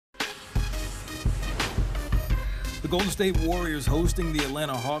The Golden State Warriors hosting the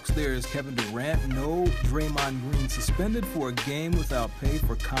Atlanta Hawks. There is Kevin Durant. No Draymond Green suspended for a game without pay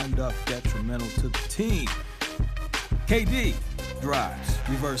for conduct detrimental to the team. KD drives,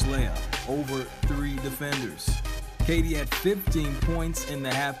 reverse layup, over 3 defenders. KD had 15 points in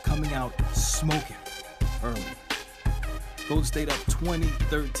the half, coming out smoking early. Golden State up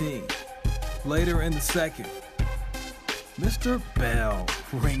 20-13. Later in the second, Mr. Bell,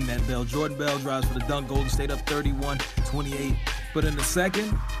 ring that bell. Jordan Bell drives for the dunk. Golden State up 31-28. But in the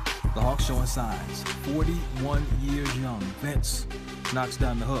second, the Hawks showing signs. 41 years young. Vince knocks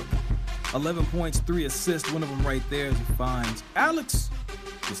down the hook. 11 points, 3 assists, one of them right there as he finds Alex.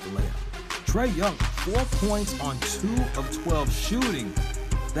 Gets the layup. Trae Young, 4 points on 2 of 12 shooting.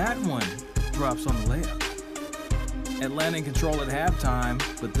 That one drops on the layup. Atlanta in control at halftime,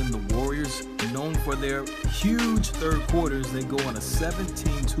 but then the Warriors, known for their huge third quarters, they go on a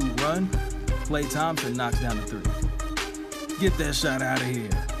 17-2 run. Klay Thompson knocks down the 3. Get that shot out of here.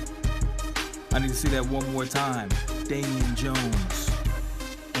 I need to see that one more time. Damian Jones.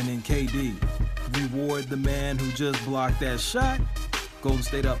 And then KD. Reward the man who just blocked that shot. Golden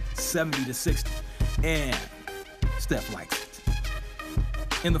State up 70-60. And Steph likes it.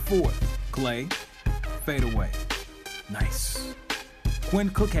 In the fourth, Klay, fade away. Nice. Quinn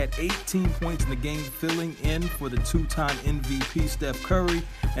Cook had 18 points in the game, filling in for the 2-time MVP Steph Curry,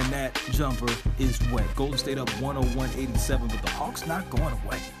 and that jumper is wet. Golden State up 101-87, but the Hawks not going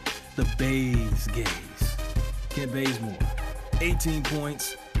away. The Bays gaze. Kent Bazemore, 18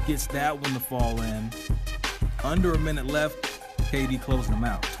 points, gets that one to fall in. Under a minute left, KD closing them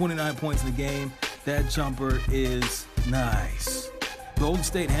out. 29 points in the game. That jumper is nice. Golden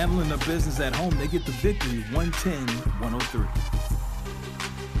State handling their business at home. They get the victory, 110-103.